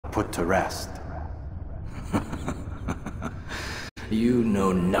put to rest. You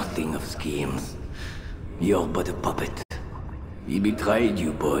know nothing of schemes. You're but a puppet. He betrayed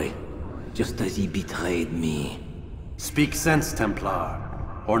you, boy, just as he betrayed me. Speak sense, Templar,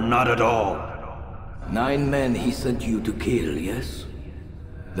 or not at all. 9 men he sent you to kill, yes?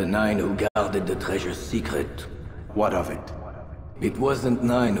 The 9 who guarded the treasure's secret. What of it? It wasn't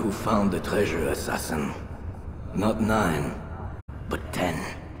 9 who found the treasure, assassin. Not 9, but 10.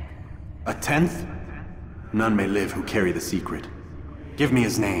 A 10th? None may live who carry the secret. Give me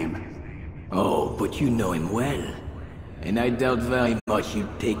his name. Oh, but you know him well. And I doubt very much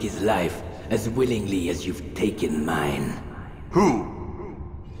you'd take his life as willingly as you've taken mine. Who?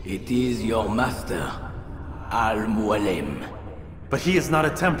 It is your master, Al-Mualim. But he is not a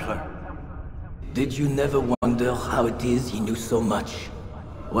Templar. Did you never wonder how it is he knew so much?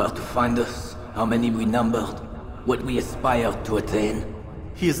 Where to find us, how many we numbered, what we aspired to attain?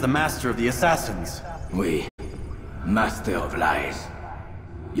 He is the master of the assassins. Oui, master of lies.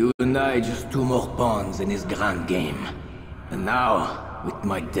 You and I just 2 more pawns in his grand game. And now, with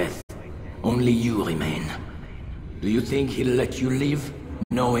my death, only you remain. Do you think he'll let you live,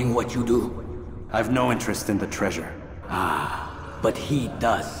 knowing what you do? I've no interest in the treasure. Ah, but he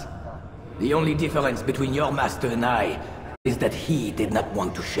does. The only difference between your master and I is that he did not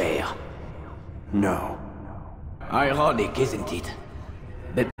want to share. No. Ironic, isn't it?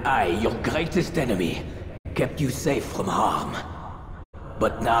 That I, your greatest enemy, kept you safe from harm.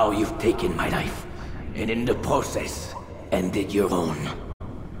 But now you've taken my life, and in the process, ended your own.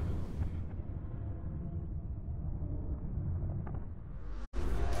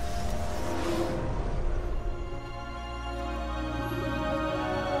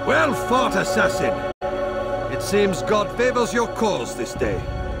 Well fought, assassin! It seems God favors your cause this day.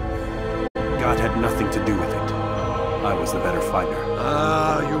 God had nothing to do with it. I was the better fighter.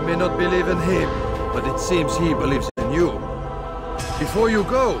 Ah, you may not believe in him, but it seems he believes in you. Before you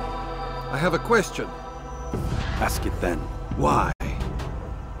go, I have a question. Ask it then. Why?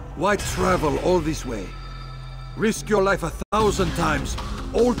 Why travel all this way? Risk your life 1,000 times,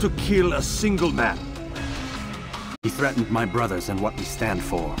 all to kill a single man? He threatened my brothers and what we stand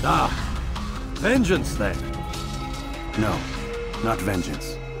for. Ah, vengeance then? No, not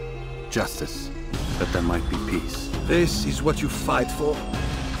vengeance. Justice, that there might be peace. This is what you fight for?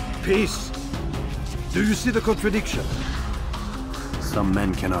 Peace? Do you see the contradiction? Some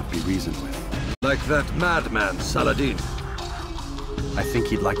men cannot be reasoned with. Like that madman, Saladin. I think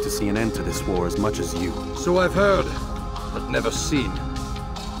he'd like to see an end to this war as much as you. So I've heard, but never seen.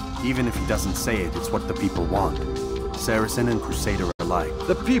 Even if he doesn't say it, it's what the people want. Saracen and Crusader alike.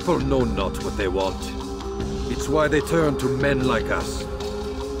 The people know not what they want. It's why they turn to men like us.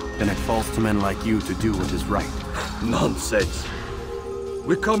 Then it falls to men like you to do what is right. Nonsense.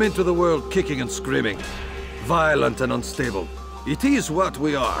 We come into the world kicking and screaming, violent and unstable. It is what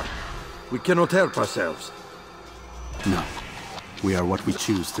we are. We cannot help ourselves. No. We are what we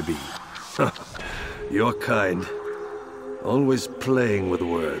choose to be. You're kind. Always playing with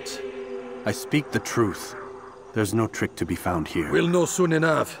words. I speak the truth. There's no trick to be found here. We'll know soon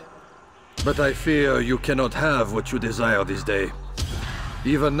enough. But I fear you cannot have what you desire this day.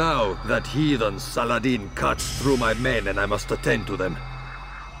 Even now, that heathen Saladin cuts through my men and I must attend to them.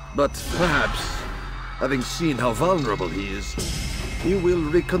 But perhaps, having seen how vulnerable he is, he will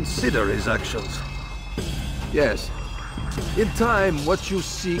reconsider his actions. Yes, in time what you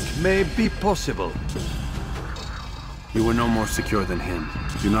seek may be possible. You were no more secure than him.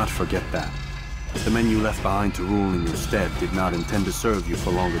 Do not forget that. The men you left behind to rule in your stead did not intend to serve you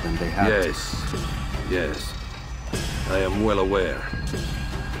for longer than they had to. Yes. I am well aware.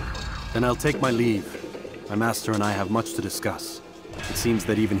 Then I'll take my leave. My master and I have much to discuss. It seems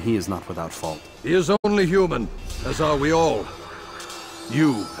that even he is not without fault. He is only human, as are we all.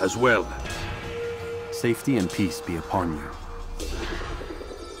 You as well. Safety and peace be upon you.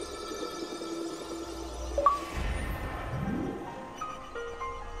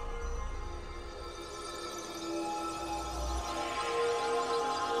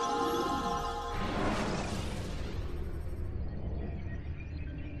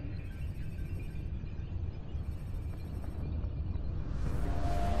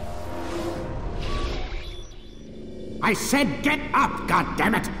 I said get up,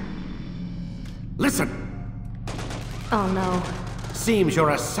 goddammit! Listen! Oh no. Seems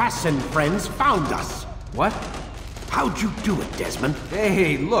your assassin friends found us. What? How'd you do it, Desmond?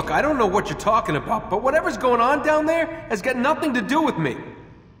 Hey, look, I don't know what you're talking about, but whatever's going on down there has got nothing to do with me.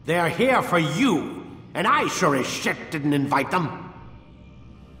 They're here for you, and I sure as shit didn't invite them.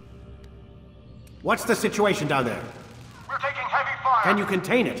 What's the situation down there? We're taking heavy fire. Can you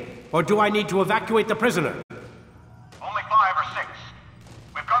contain it? Or do I need to evacuate the prisoner? Only 5 or 6.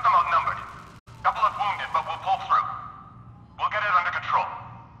 We've got them outnumbered. Couple of wounded, but we'll pull through. We'll get it under control.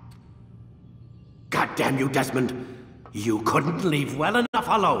 God damn you, Desmond. You couldn't leave well enough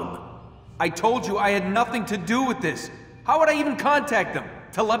alone. I told you I had nothing to do with this. How would I even contact them?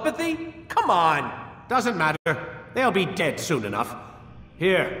 Telepathy? Come on! Doesn't matter. They'll be dead soon enough.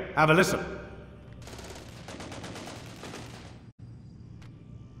 Here, have a listen.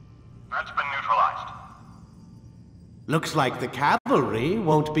 That's been neutralized. Looks like the cavalry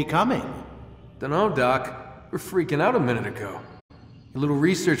won't be coming. Dunno, Doc. We're freaking out a minute ago. Your little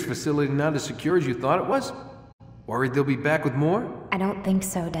research facility not as secure as you thought it was? Worried they'll be back with more? I don't think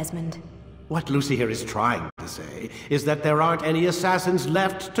so, Desmond. What Lucy here is trying to say is that there aren't any assassins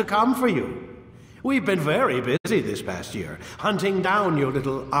left to come for you. We've been very busy this past year, hunting down your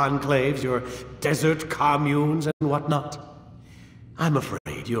little enclaves, your desert communes and whatnot. I'm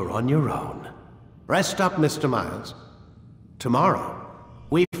afraid you're on your own. Rest up, Mr. Miles. Tomorrow,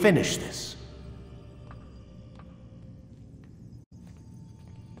 we finish this.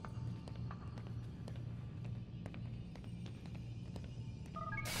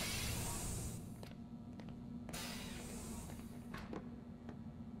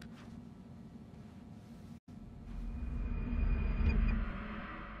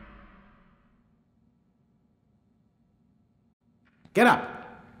 Get up.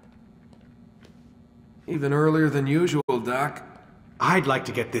 Even earlier than usual, Doc. I'd like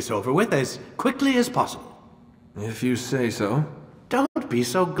to get this over with as quickly as possible. If you say so. Don't be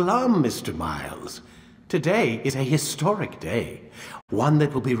so glum, Mr. Miles. Today is a historic day. One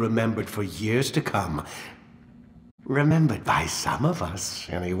that will be remembered for years to come. Remembered by some of us,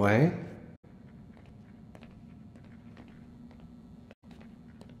 anyway.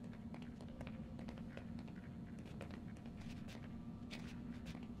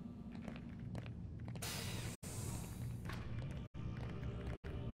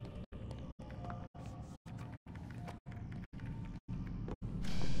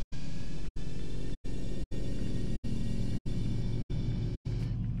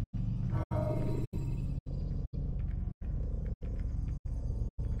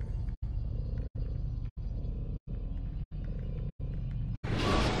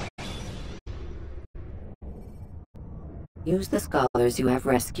 Use the scholars you have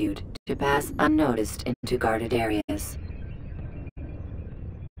rescued to pass unnoticed into guarded areas.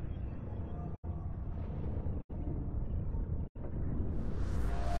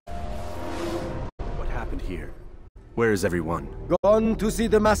 What happened here? Where is everyone? Gone to see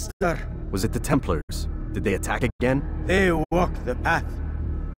the Master. Was it the Templars? Did they attack again? They walk the path.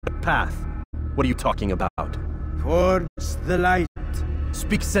 The path? What are you talking about? Towards the light.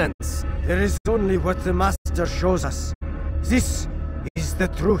 Speak sense. There is only what the Master shows us. This is the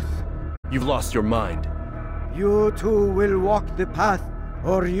truth. You've lost your mind. You too will walk the path,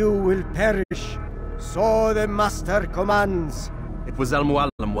 or you will perish. So the Master commands. It was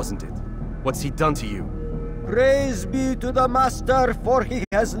Al-Mu'allim, wasn't it? What's he done to you? Praise be to the Master, for he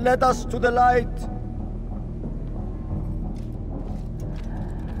has led us to the light.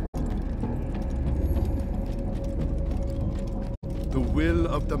 The will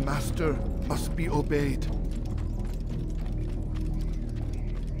of the Master must be obeyed.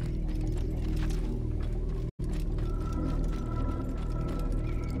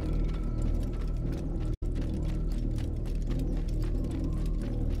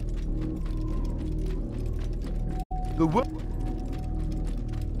 The will...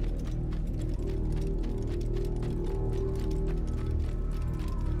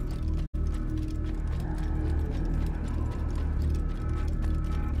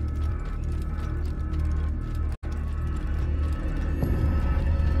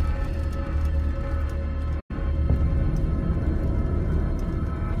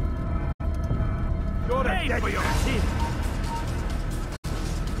 For your sin.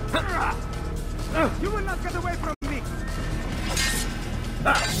 You will not get away from me.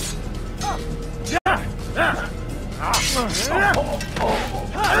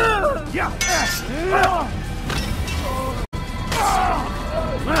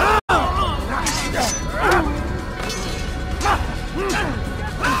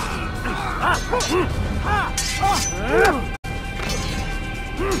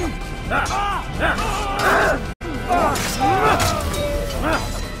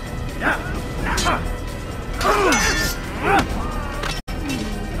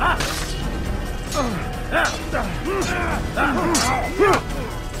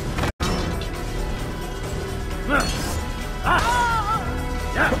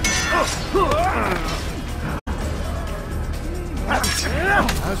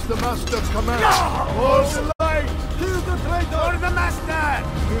 As the Master commands, all the light! Kill the traitor! For the Master!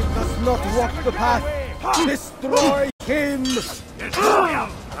 He does not walk the path! Destroy him!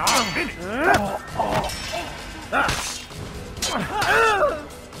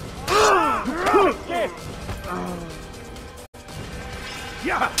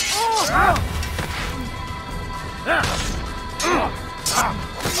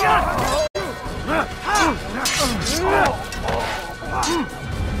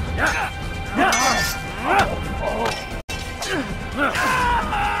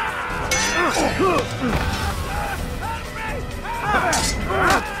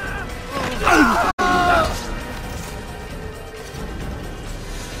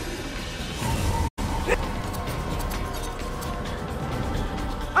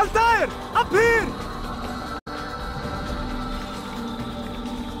 Altair! Up here!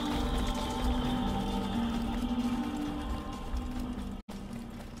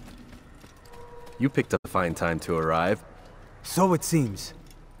 You picked a fine time to arrive. So it seems.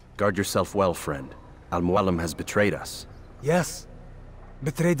 Guard yourself well, friend. Al-Mualim has betrayed us. Yes.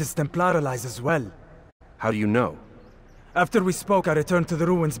 Betrayed his Templar allies as well. How do you know? After we spoke, I returned to the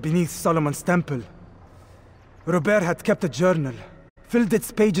ruins beneath Solomon's temple. Robert had kept a journal, filled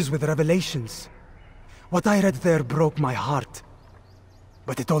its pages with revelations. What I read there broke my heart.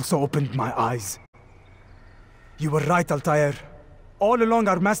 But it also opened my eyes. You were right, Altair. All along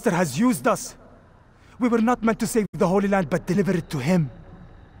our master has used us. We were not meant to save the Holy Land, but deliver it to him.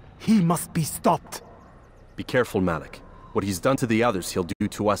 He must be stopped. Be careful, Malik. What he's done to the others, he'll do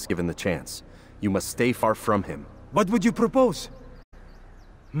to us given the chance. You must stay far from him. What would you propose?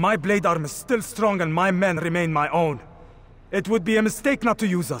 My blade arm is still strong and my men remain my own. It would be a mistake not to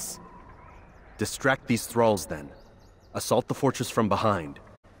use us. Distract these thralls, then. Assault the fortress from behind.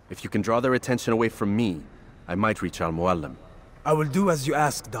 If you can draw their attention away from me, I might reach Al-Mualim. I will do as you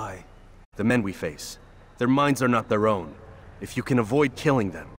ask, Dai. The men we face, their minds are not their own. If you can avoid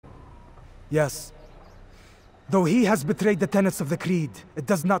killing them. Yes. Though he has betrayed the tenets of the Creed, it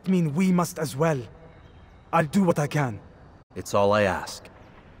does not mean we must as well. I'll do what I can. It's all I ask.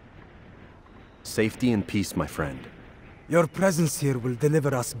 Safety and peace, my friend. Your presence here will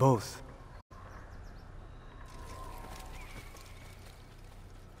deliver us both.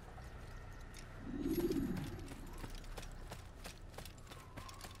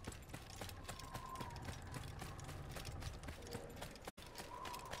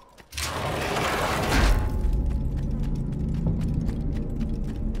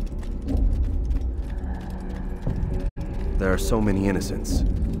 There are so many innocents.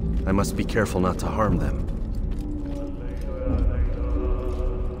 I must be careful not to harm them.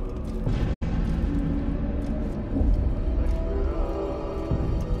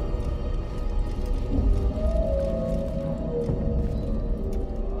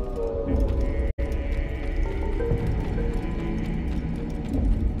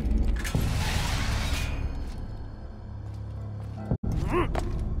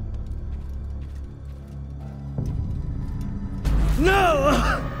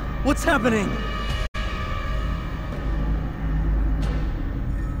 No! What's happening?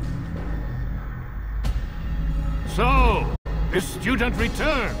 So, the student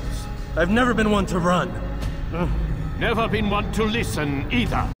returns. I've never been one to run. Never been one to listen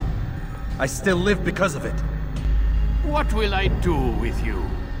either. I still live because of it. What will I do with you?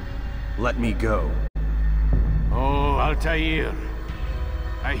 Let me go. Oh, Altair.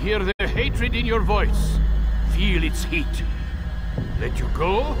 I hear the hatred in your voice. Feel its heat. Let you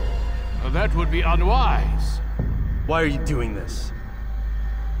go? That would be unwise. Why are you doing this?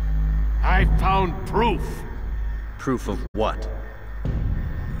 I found proof. Proof of what?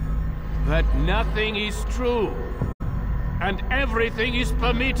 That nothing is true. And everything is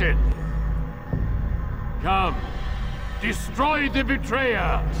permitted. Come. Destroy the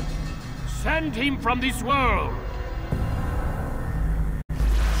betrayer. Send him from this world.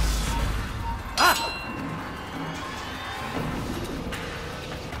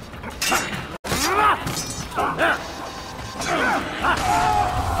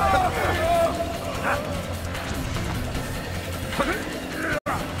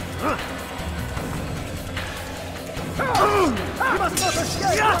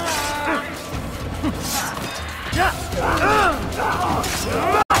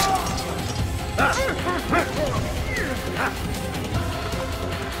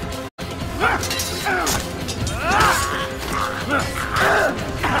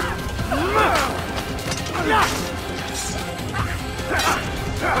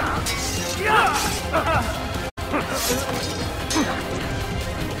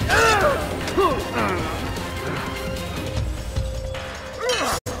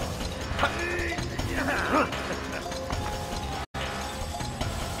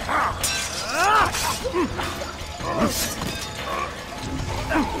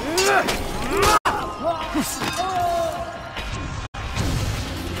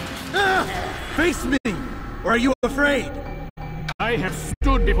 Face me! Or are you afraid? I have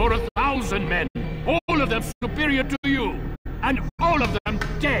stood before 1,000 men, all of them superior to you, and all of them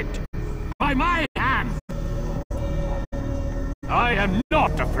dead, by my hand. I am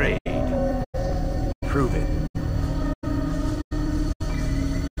not afraid. Prove it.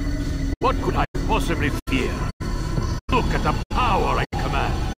 What could I possibly fear? Look at the power I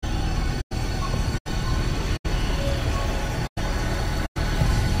command.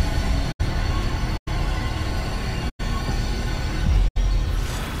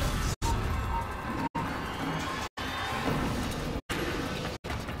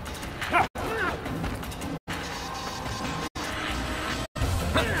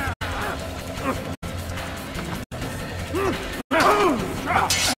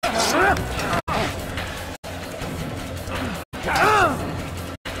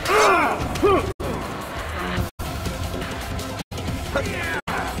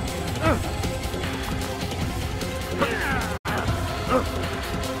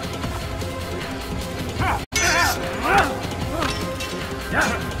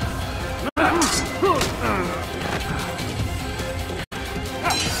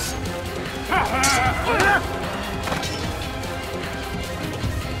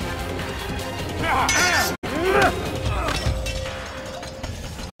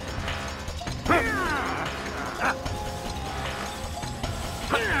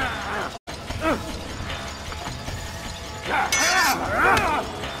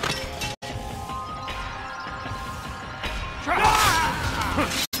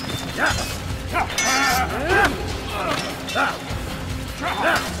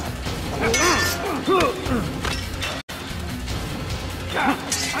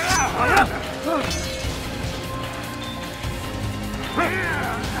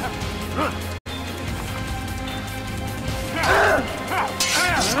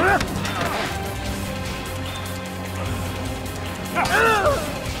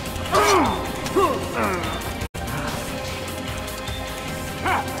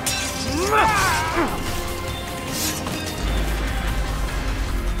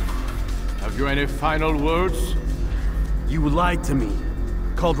 Have you any final words? You lied to me.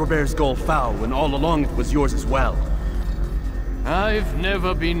 Called Robert's goal foul when all along it was yours as well. I've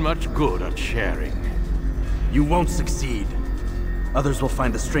never been much good at sharing. You won't succeed. Others will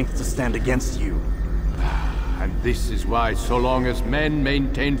find the strength to stand against you. And this is why, so long as men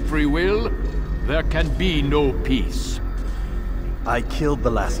maintain free will, there can be no peace. I killed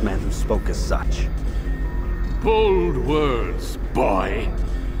the last man who spoke as such. Bold words, boy.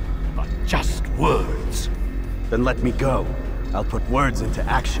 But just words. Then let me go. I'll put words into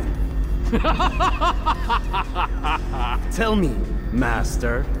action. Tell me,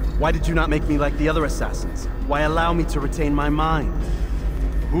 Master, why did you not make me like the other assassins? Why allow me to retain my mind?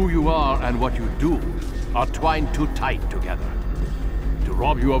 Who you are and what you do are twined too tight together. To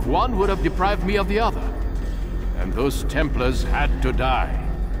rob you of one would have deprived me of the other. And those Templars had to die.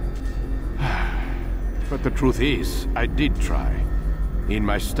 But the truth is, I did try. In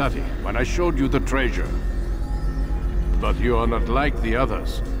my study, when I showed you the treasure. But you are not like the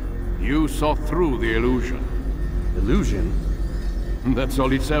others. You saw through the illusion. Illusion? That's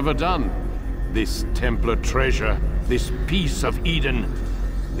all it's ever done. This Templar treasure, this piece of Eden,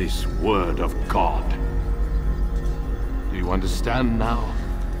 this word of God. Do you understand now?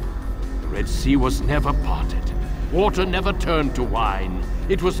 The Red Sea was never parted. Water never turned to wine.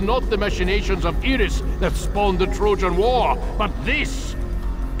 It was not the machinations of Iris that spawned the Trojan War, but this!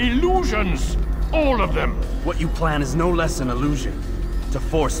 Illusions! All of them! What you plan is no less an illusion. To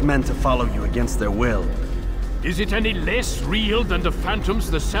force men to follow you against their will. Is it any less real than the phantoms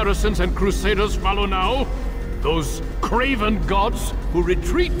the Saracens and Crusaders follow now? Those craven gods who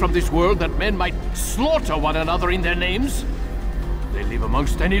retreat from this world that men might slaughter one another in their names? They live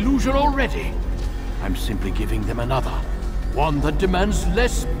amongst an illusion already. I'm simply giving them another. One that demands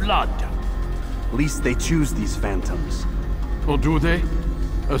less blood. Least they choose these phantoms. Or do they?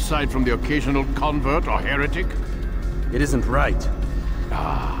 Aside from the occasional convert or heretic? It isn't right.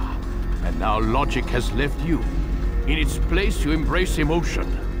 Ah, and now logic has left you. In its place, you embrace emotion.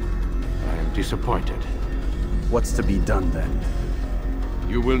 I am disappointed. What's to be done then?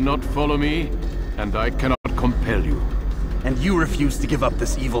 You will not follow me, and I cannot compel you. And you refuse to give up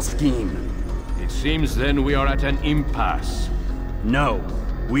this evil scheme. It seems then we are at an impasse. No,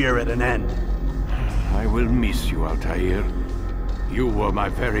 we are at an end. I will miss you, Altair. You were my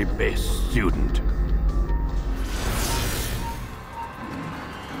very best student.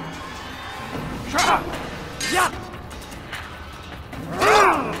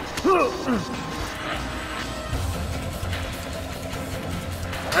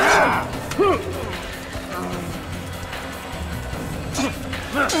 Blind,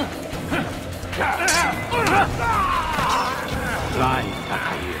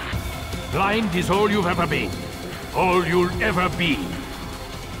 Altair. Blind is all you've ever been. All you'll ever be.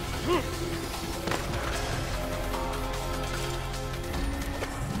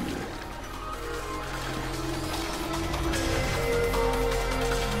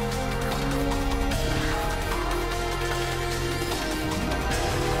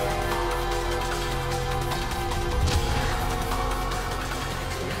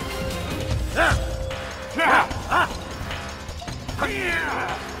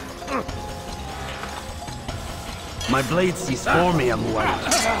 My blade sees for me, Amuai.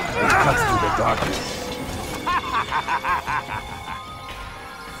 It cuts through the darkness.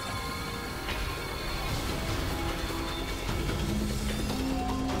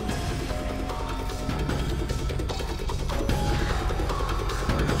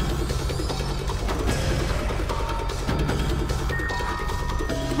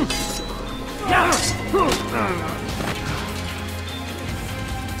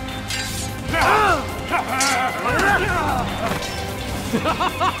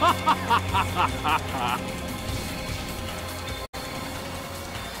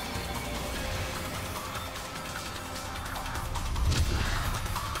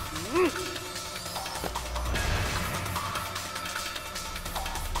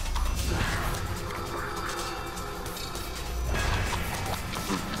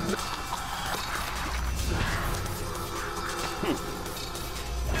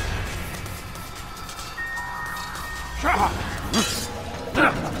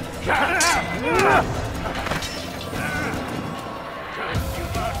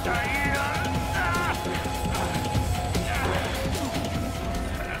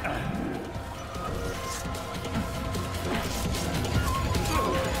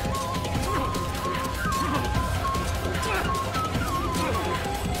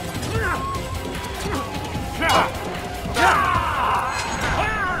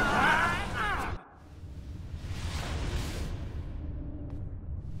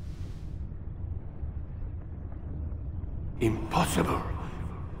 Impossible.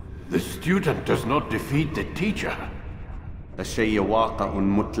 The student does not defeat the teacher. الشيء واقع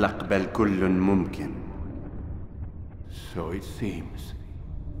مطلق بل كل ممكن. So it seems.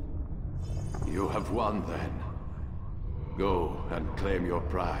 You have won then. Go and claim your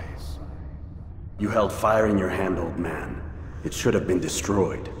prize. You held fire in your hand, old man. It should have been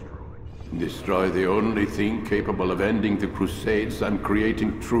destroyed. Destroy the only thing capable of ending the Crusades and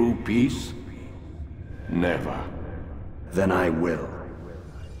creating true peace? Never. Then I will.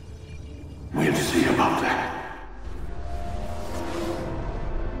 We'll see about that.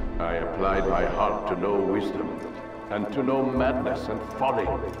 I applied my heart to know wisdom, and to know madness and folly.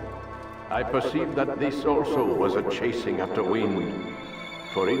 I perceived that this also was a chasing after wind,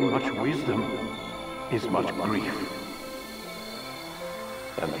 for in much wisdom is much grief.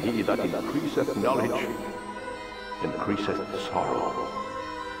 And he that increaseth knowledge, increaseth sorrow.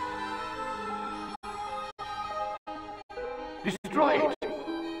 Destroy it!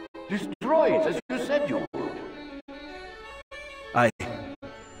 Destroy it, as you said you would. I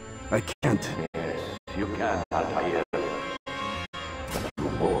can't. Yes, you can, Altair. You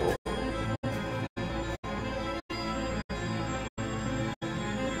won't.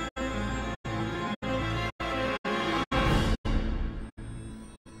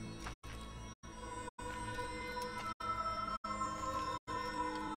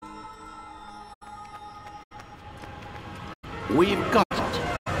 We've got it.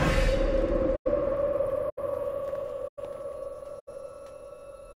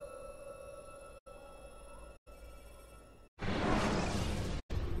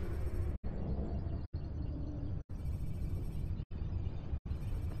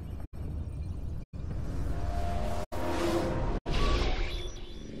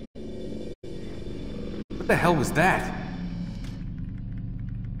 What the hell was that?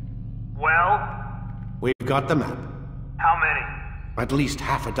 Well? We've got the map. How many? At least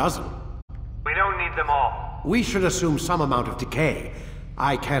half a dozen. We don't need them all. We should assume some amount of decay.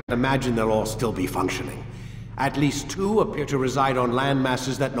 I can't imagine they'll all still be functioning. At least 2 appear to reside on land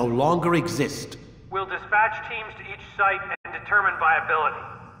masses that no longer exist. We'll dispatch teams to each site and determine viability.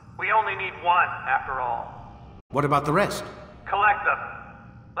 We only need 1, after all. What about the rest? Collect them.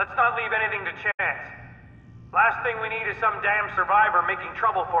 Let's not leave anything to chance. Last thing we need is some damn survivor making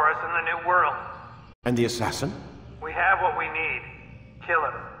trouble for us in the New World. And the assassin? We have what we need. Kill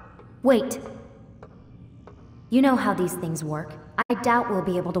him. Wait. You know how these things work. I doubt we'll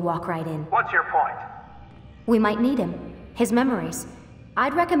be able to walk right in. What's your point? We might need him. His memories.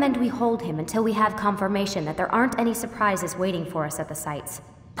 I'd recommend we hold him until we have confirmation that there aren't any surprises waiting for us at the sites.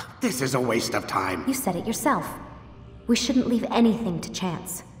 This is a waste of time. You said it yourself. We shouldn't leave anything to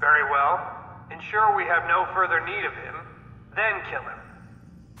chance. Very well. Ensure we have no further need of him, then kill him.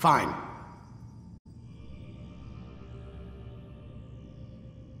 Fine.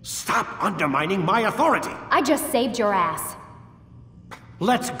 Stop undermining my authority! I just saved your ass.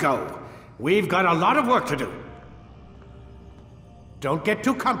 Let's go. We've got a lot of work to do. Don't get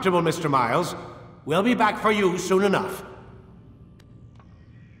too comfortable, Mr. Miles. We'll be back for you soon enough.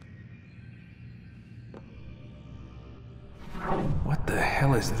 What the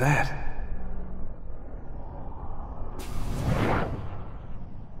hell is that?